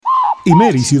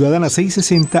Imer y Ciudadana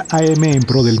 660 AM en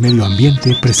pro del medio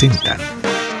ambiente presentan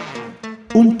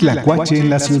Un Tlacuache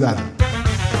en la Ciudad.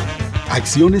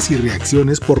 Acciones y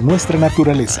reacciones por nuestra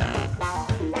naturaleza.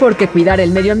 Porque cuidar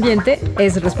el medio ambiente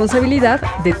es responsabilidad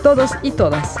de todos y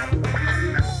todas.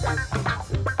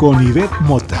 Con Ivette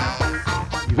Mota.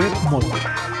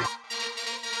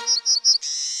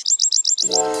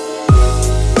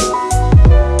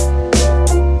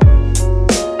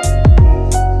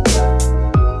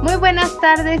 Muy buenas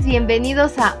tardes,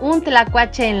 bienvenidos a Un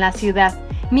Tlacuache en la Ciudad.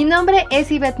 Mi nombre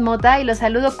es Ivette Mota y los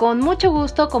saludo con mucho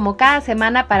gusto como cada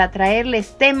semana para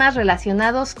traerles temas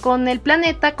relacionados con el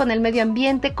planeta, con el medio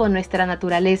ambiente, con nuestra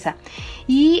naturaleza.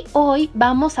 Y hoy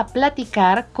vamos a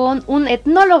platicar con un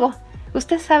etnólogo.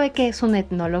 ¿Usted sabe qué es un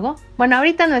etnólogo? Bueno,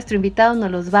 ahorita nuestro invitado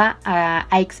nos los va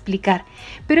a explicar,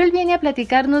 pero él viene a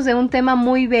platicarnos de un tema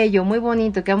muy bello, muy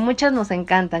bonito, que a muchas nos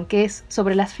encantan, que es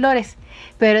sobre las flores.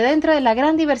 Pero dentro de la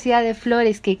gran diversidad de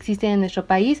flores que existen en nuestro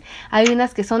país, hay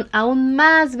unas que son aún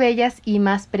más bellas y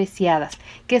más preciadas,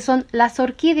 que son las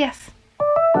orquídeas.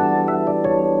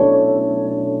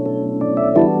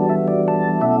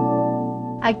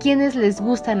 ¿A quiénes les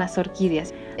gustan las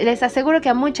orquídeas? Les aseguro que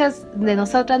a muchas de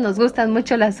nosotras nos gustan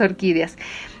mucho las orquídeas.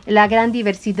 La gran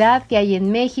diversidad que hay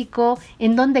en México,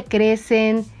 en dónde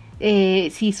crecen,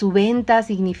 si su venta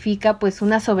significa pues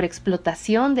una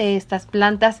sobreexplotación de estas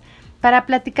plantas. Para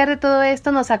platicar de todo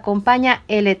esto nos acompaña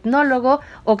el etnólogo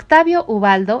Octavio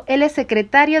Ubaldo. Él es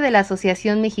secretario de la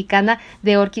Asociación Mexicana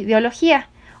de Orquideología.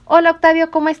 Hola Octavio,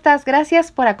 ¿cómo estás?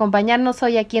 Gracias por acompañarnos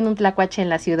hoy aquí en Un Tlacuache en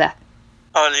la Ciudad.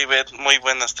 Hola Ivette, muy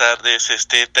buenas tardes.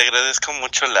 Te agradezco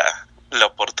mucho la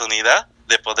oportunidad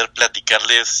de poder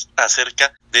platicarles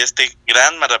acerca de este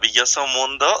gran, maravilloso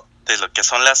mundo de lo que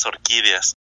son las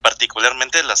orquídeas,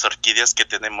 particularmente las orquídeas que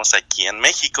tenemos aquí en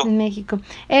México.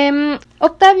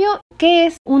 Octavio, ¿qué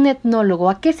es un etnólogo?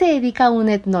 ¿A qué se dedica un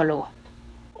etnólogo?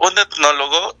 Un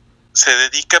etnólogo se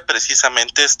dedica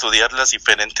precisamente a estudiar las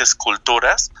diferentes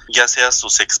culturas, ya sea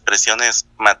sus expresiones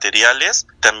materiales,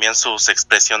 también sus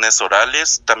expresiones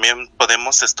orales. También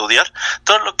podemos estudiar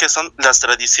todo lo que son las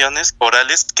tradiciones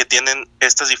orales que tienen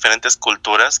estas diferentes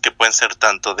culturas, que pueden ser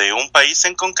tanto de un país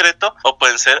en concreto o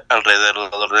pueden ser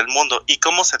alrededor del mundo, y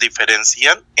cómo se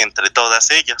diferencian entre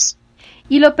todas ellas.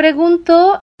 Y lo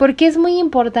pregunto porque es muy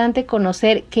importante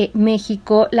conocer que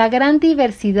México, la gran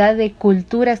diversidad de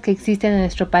culturas que existen en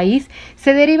nuestro país,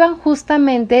 se derivan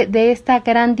justamente de esta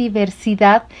gran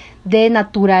diversidad de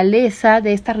naturaleza,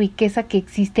 de esta riqueza que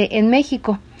existe en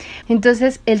México.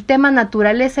 Entonces, el tema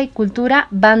naturaleza y cultura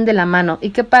van de la mano. Y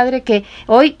qué padre que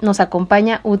hoy nos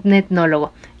acompaña un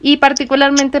etnólogo, y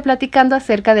particularmente platicando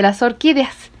acerca de las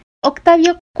orquídeas.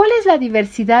 Octavio, ¿cuál es la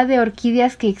diversidad de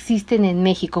orquídeas que existen en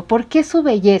México? ¿Por qué su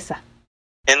belleza?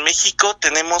 En México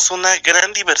tenemos una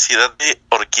gran diversidad de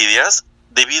orquídeas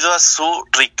debido a su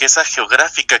riqueza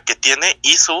geográfica que tiene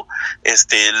y su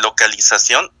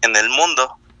localización en el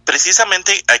mundo.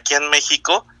 Precisamente aquí en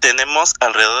México tenemos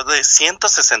alrededor de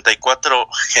 164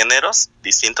 géneros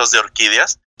distintos de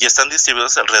orquídeas y están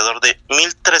distribuidos alrededor de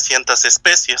 1,300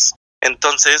 especies.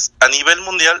 Entonces, a nivel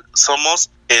mundial somos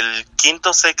el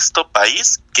sexto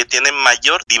país que tiene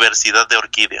mayor diversidad de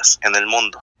orquídeas en el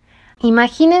mundo.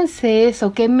 Imagínense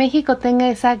eso, que México tenga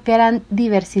esa gran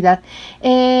diversidad.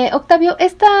 Octavio,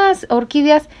 ¿estas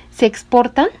orquídeas se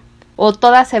exportan o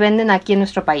todas se venden aquí en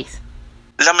nuestro país?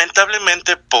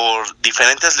 Lamentablemente, por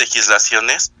diferentes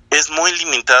legislaciones, es muy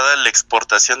limitada la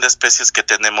exportación de especies que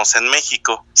tenemos en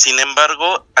México. Sin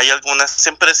embargo, hay algunas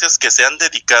empresas que se han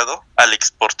dedicado a la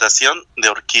exportación de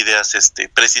orquídeas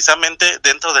precisamente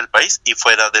dentro del país y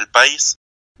fuera del país.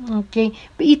 Ok,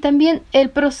 y también el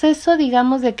proceso,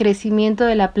 digamos, de crecimiento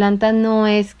de la planta no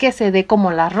es que se dé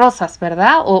como las rosas,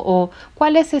 ¿verdad? ¿O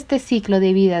cuál es este ciclo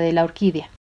de vida de la orquídea?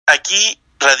 Aquí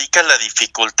radica la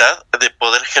dificultad de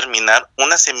poder germinar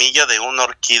una semilla de una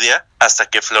orquídea hasta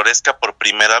que florezca por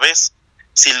primera vez.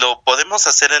 Si lo podemos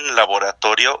hacer en el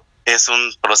laboratorio, es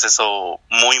un proceso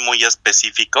muy, muy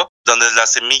específico, donde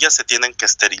las semillas se tienen que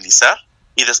esterilizar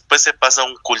y después se pasa a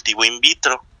un cultivo in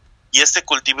vitro. Y este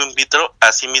cultivo in vitro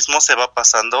asimismo se va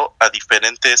pasando a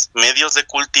diferentes medios de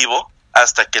cultivo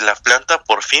hasta que la planta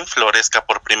por fin florezca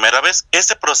por primera vez.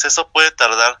 Este proceso puede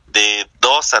tardar de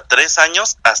 2 a 3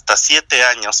 años hasta 7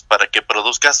 años para que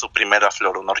produzca su primera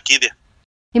flor, una orquídea.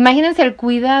 Imagínense el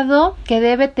cuidado que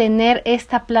debe tener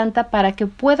esta planta para que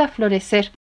pueda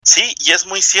florecer. Sí, y es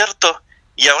muy cierto.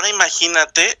 Y ahora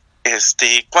imagínate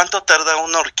cuánto tarda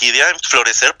una orquídea en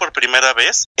florecer por primera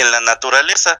vez en la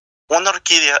naturaleza. Una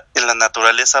orquídea en la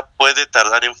naturaleza puede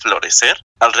tardar en florecer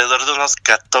alrededor de unos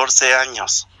 14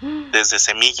 años desde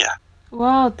semilla.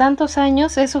 Wow, tantos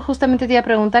años. Eso justamente te iba a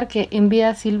preguntar, que en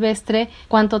vida silvestre,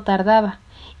 ¿cuánto tardaba?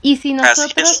 Y si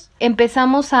nosotros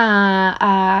empezamos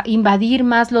a invadir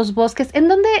más los bosques, ¿en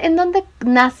dónde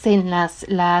nacen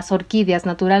las orquídeas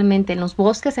naturalmente? ¿En los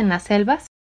bosques, en las selvas?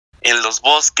 En los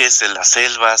bosques, en las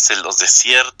selvas, en los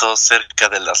desiertos, cerca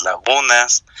de las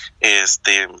lagunas,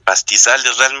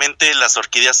 pastizales. Realmente las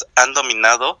orquídeas han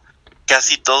dominado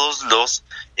casi todos los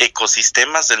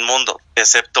ecosistemas del mundo,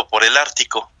 excepto por el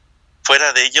Ártico.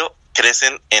 Fuera de ello,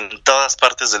 crecen en todas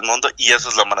partes del mundo y eso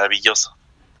es lo maravilloso.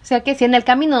 O sea que si en el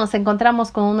camino nos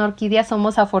encontramos con una orquídea,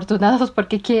 somos afortunados,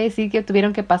 porque quiere decir que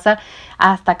tuvieron que pasar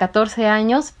hasta 14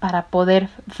 años para poder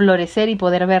florecer y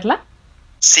poder verla.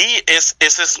 Sí,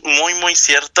 eso es muy, muy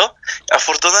cierto.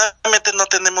 Afortunadamente no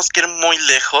tenemos que ir muy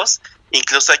lejos.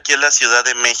 Incluso aquí en la Ciudad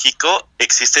de México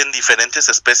existen diferentes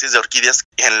especies de orquídeas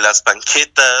en las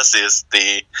banquetas,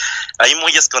 hay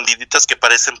muy escondiditas que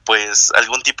parecen pues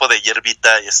algún tipo de hierbita,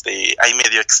 ahí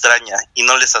medio extraña y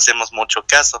no les hacemos mucho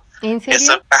caso. ¿En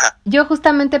serio? Yo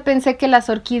justamente pensé que las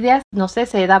orquídeas, no sé,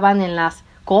 se daban en las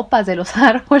copas de los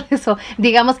árboles o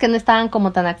digamos que no estaban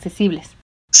como tan accesibles.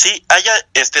 Sí,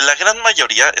 la gran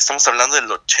mayoría, estamos hablando del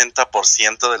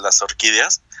 80% de las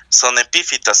orquídeas, son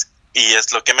epífitas. Y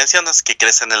es lo que mencionas, que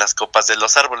crecen en las copas de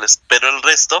los árboles, pero el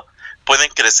resto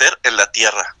pueden crecer en la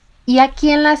tierra. Y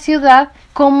aquí en la ciudad,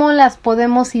 ¿cómo las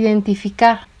podemos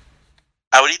identificar?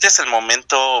 Ahorita es el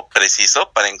momento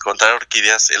preciso para encontrar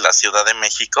orquídeas en la Ciudad de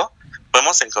México.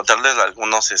 Podemos encontrarles en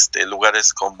algunos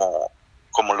lugares como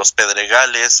los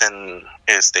Pedregales, en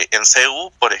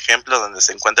CEU, por ejemplo, donde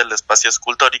se encuentra el espacio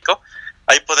escultórico.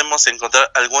 Ahí podemos encontrar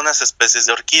algunas especies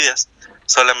de orquídeas,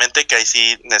 solamente que ahí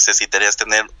sí necesitarías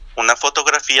tener una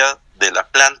fotografía de la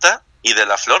planta y de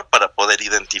la flor para poder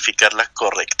identificarla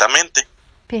correctamente.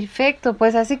 Perfecto,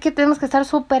 pues así que tenemos que estar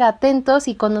súper atentos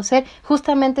y conocer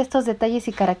justamente estos detalles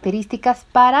y características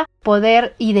para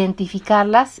poder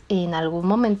identificarlas en algún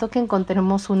momento que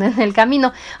encontremos una en el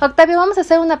camino. Octavio, vamos a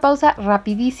hacer una pausa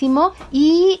rapidísimo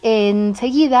y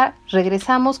enseguida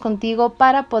regresamos contigo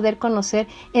para poder conocer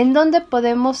en dónde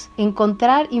podemos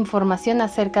encontrar información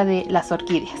acerca de las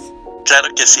orquídeas.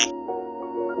 Claro que sí.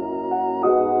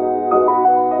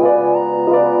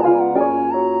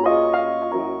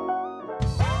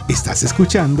 Estás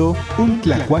escuchando Un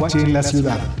Tlacuache en la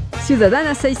Ciudad.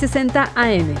 Ciudadana 660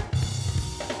 AM.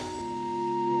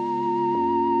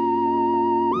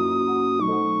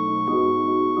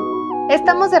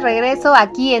 Estamos de regreso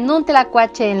aquí en Un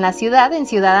Tlacuache en la Ciudad, en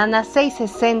Ciudadana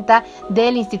 660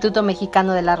 del Instituto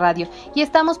Mexicano de la Radio. Y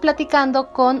estamos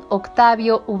platicando con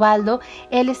Octavio Ubaldo,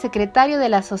 él es secretario de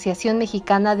la Asociación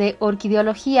Mexicana de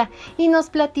Orquideología y nos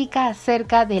platica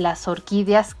acerca de las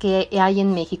orquídeas que hay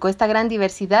en México, esta gran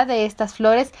diversidad de estas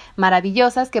flores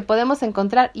maravillosas que podemos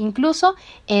encontrar incluso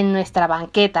en nuestra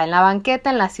banqueta,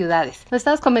 en las ciudades. Nos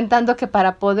estabas comentando que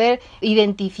para poder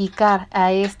identificar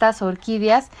a estas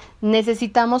orquídeas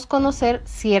necesitamos conocer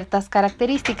ciertas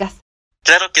características.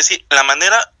 Claro que sí. La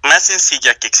manera más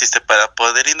sencilla que existe para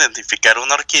poder identificar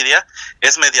una orquídea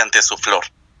es mediante su flor,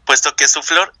 puesto que su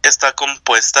flor está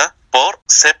compuesta por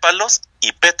sépalos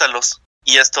y pétalos.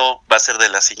 Y esto va a ser de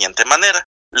la siguiente manera.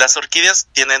 Las orquídeas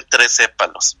tienen 3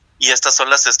 sépalos y estas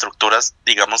son las estructuras,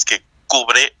 digamos, que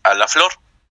cubre a la flor.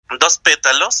 2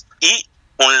 pétalos y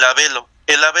un labelo.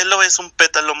 El labelo es un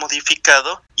pétalo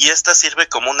modificado y esta sirve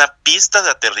como una pista de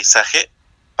aterrizaje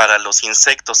para los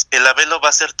insectos. El labelo va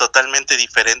a ser totalmente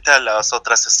diferente a las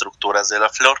otras estructuras de la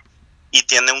flor y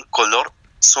tiene un color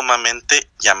sumamente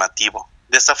llamativo.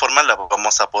 De esta forma la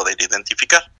vamos a poder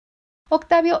identificar.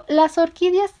 Octavio, ¿las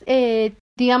orquídeas,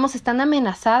 digamos, están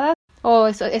amenazadas o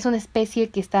es una especie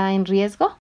que está en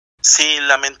riesgo? Sí,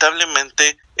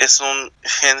 lamentablemente es un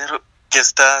género que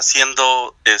está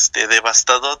siendo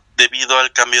devastado debido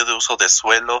al cambio de uso de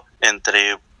suelo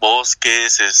entre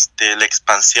bosques, la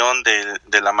expansión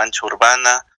de la mancha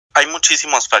urbana. Hay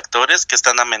muchísimos factores que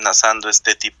están amenazando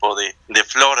este tipo de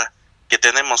flora que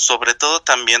tenemos. Sobre todo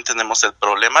también tenemos el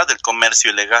problema del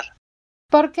comercio ilegal.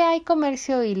 ¿Por qué hay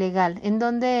comercio ilegal? ¿En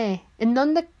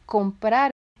dónde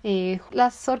comprar?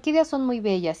 Las orquídeas son muy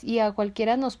bellas y a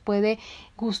cualquiera nos puede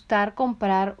gustar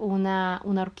comprar una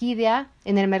orquídea.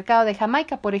 En el mercado de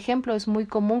Jamaica, por ejemplo, es muy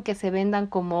común que se vendan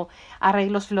como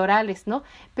arreglos florales, ¿no?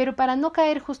 Pero para no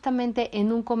caer justamente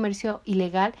en un comercio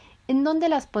ilegal, ¿en dónde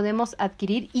las podemos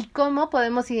adquirir y cómo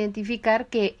podemos identificar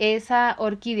que esa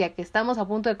orquídea que estamos a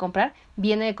punto de comprar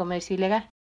viene de comercio ilegal?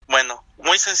 Bueno,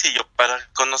 muy sencillo. Para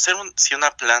conocer si una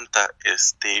planta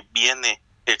viene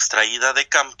extraída de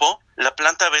campo, la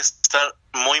planta va a estar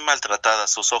muy maltratada,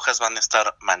 sus hojas van a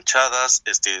estar manchadas,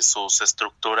 sus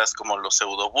estructuras como los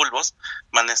pseudobulbos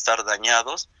van a estar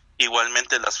dañados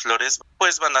igualmente las flores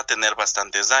pues van a tener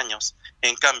bastantes daños.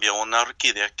 En cambio, una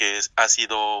orquídea que ha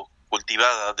sido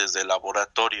cultivada desde el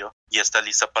laboratorio y está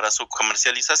lista para su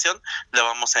comercialización, la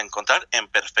vamos a encontrar en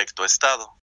perfecto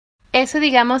estado. Eso,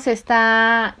 digamos,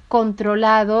 está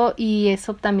controlado y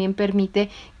eso también permite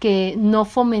que no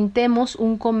fomentemos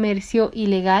un comercio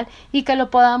ilegal y que lo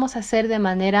podamos hacer de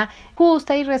manera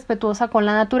justa y respetuosa con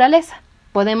la naturaleza.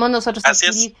 Podemos nosotros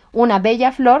adquirir una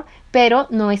bella flor, pero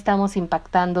no estamos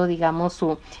impactando, digamos,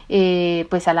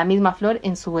 pues a la misma flor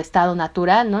en su estado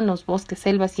natural, ¿no? En los bosques,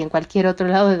 selvas y en cualquier otro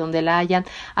lado de donde la hayan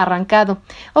arrancado.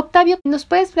 Octavio, ¿nos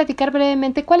puedes platicar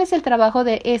brevemente cuál es el trabajo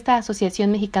de esta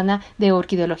Asociación Mexicana de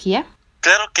Orquideología?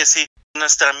 Claro que sí.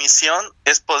 Nuestra misión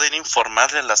es poder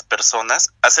informarle a las personas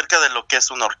acerca de lo que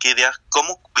es una orquídea,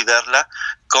 cómo cuidarla,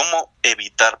 cómo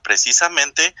evitar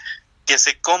precisamente que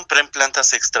se compren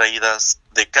plantas extraídas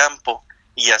de campo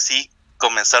y así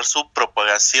comenzar su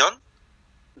propagación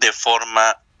de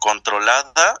forma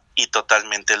controlada y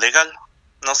totalmente legal.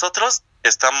 Nosotros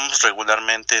estamos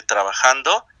regularmente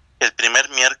trabajando el primer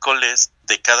miércoles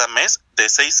de cada mes de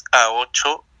 6 a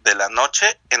 8 de la noche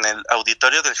en el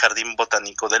auditorio del Jardín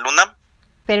Botánico del UNAM.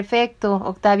 Perfecto,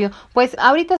 Octavio. Pues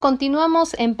ahorita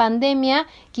continuamos en pandemia,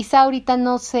 quizá ahorita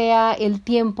no sea el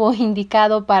tiempo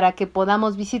indicado para que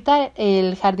podamos visitar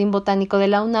el Jardín Botánico de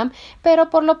la UNAM, pero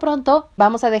por lo pronto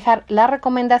vamos a dejar la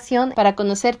recomendación para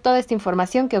conocer toda esta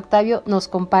información que Octavio nos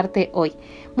comparte hoy.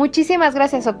 Muchísimas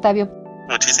gracias, Octavio.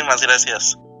 Muchísimas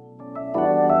gracias.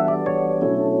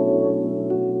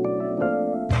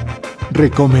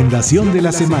 Recomendación de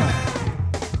la semana.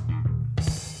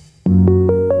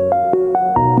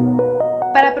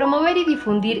 Para promover y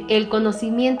difundir el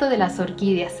conocimiento de las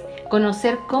orquídeas,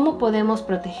 conocer cómo podemos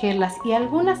protegerlas y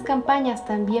algunas campañas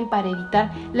también para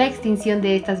evitar la extinción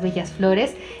de estas bellas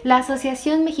flores, la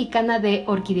Asociación Mexicana de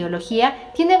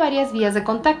Orquideología tiene varias vías de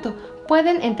contacto.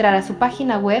 Pueden entrar a su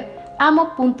página web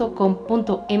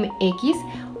amo.com.mx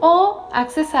o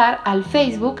accesar al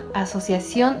Facebook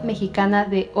Asociación Mexicana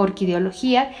de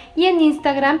Orquideología y en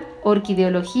Instagram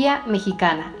Orquideología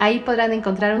Mexicana. Ahí podrán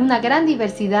encontrar una gran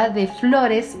diversidad de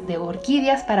flores, de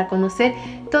orquídeas para conocer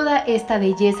toda esta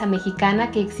belleza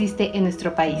mexicana que existe en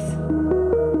nuestro país.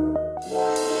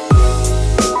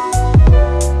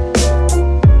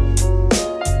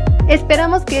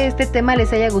 Esperamos que este tema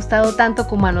les haya gustado tanto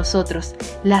como a nosotros.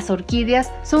 Las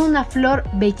orquídeas son una flor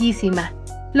bellísima.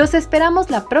 Los esperamos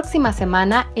la próxima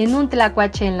semana en un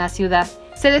Tlacuache en la ciudad.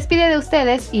 Se despide de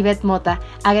ustedes Ivette Mota.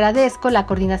 Agradezco la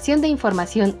coordinación de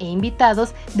información e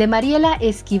invitados de Mariela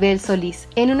Esquivel Solís,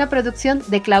 en una producción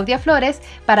de Claudia Flores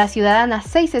para Ciudadana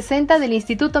 660 del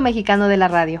Instituto Mexicano de la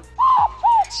Radio.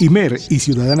 Imer y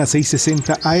Ciudadana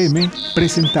 660 AM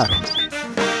presentaron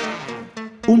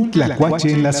Un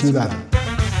Tlacuache en la ciudad.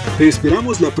 Te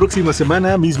esperamos la próxima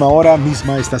semana, misma hora,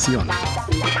 misma estación.